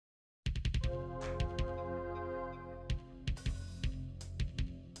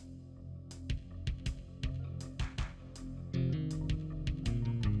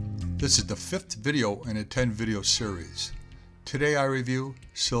This is the 5th video in a 10 video series. Today I review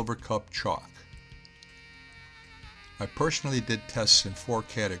Silver Cup chalk. I personally did tests in 4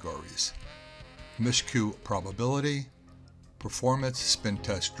 categories: miscue probability, performance spin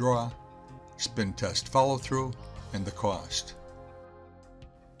test draw, spin test follow through, and the cost.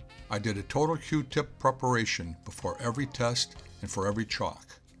 I did a total Q-tip preparation before every test and for every chalk.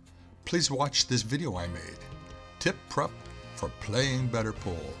 Please watch this video I made. Tip prep for playing better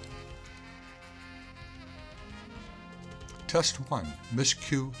pool. Test 1,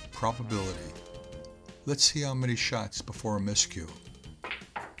 miscue probability. Let's see how many shots before a miscue.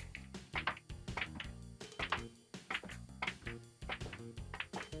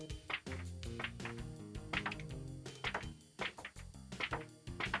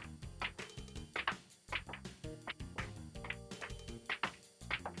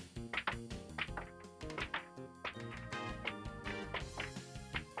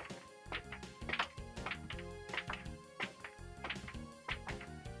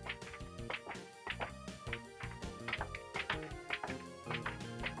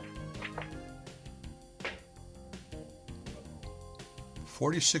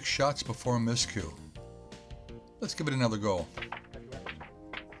 "46 shots before a miscue." Let's give it another go.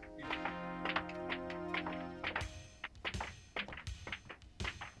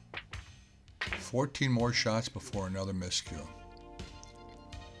 "14 more shots before another miscue."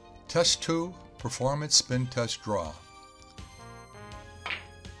 Test 2, performance spin test draw.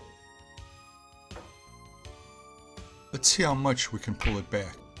 Let's see how much we can pull it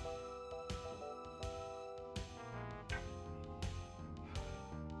back.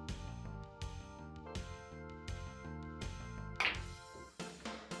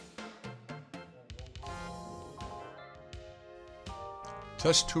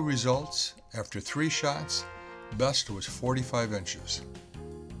 Test 2 results: after 3 shots, best was 45 inches.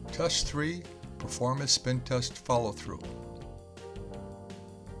 Test 3, performance spin test follow through.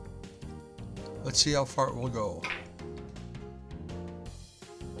 Let's see how far it will go.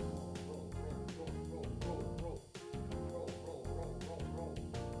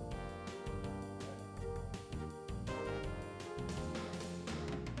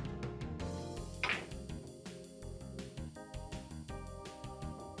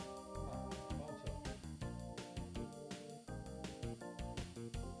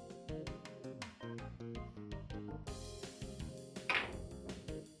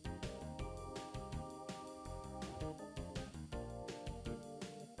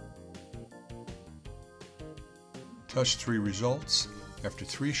 Test 3 results: after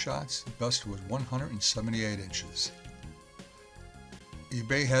 3 shots, best was 178 inches.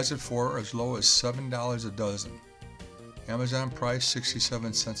 eBay has it for as low as $7 a dozen. Amazon price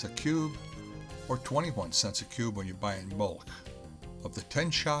 67 cents a cube, or 21 cents a cube when you buy in bulk. Of the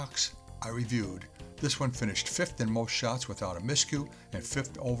 10 chalks I reviewed, this one finished 5th in most shots without a miscue and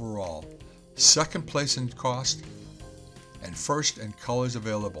 5th overall. 2nd place in cost and 1st in colors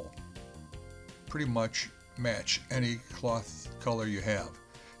available. Pretty much match any cloth color you have.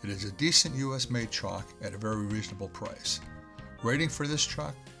 It is a decent US made chalk at a very reasonable price. Rating for this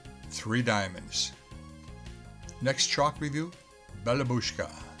chalk: 3 diamonds. Next chalk review: Belabushka.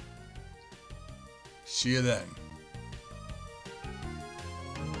 See you then.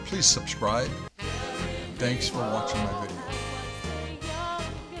 Please subscribe. Thanks for watching my video.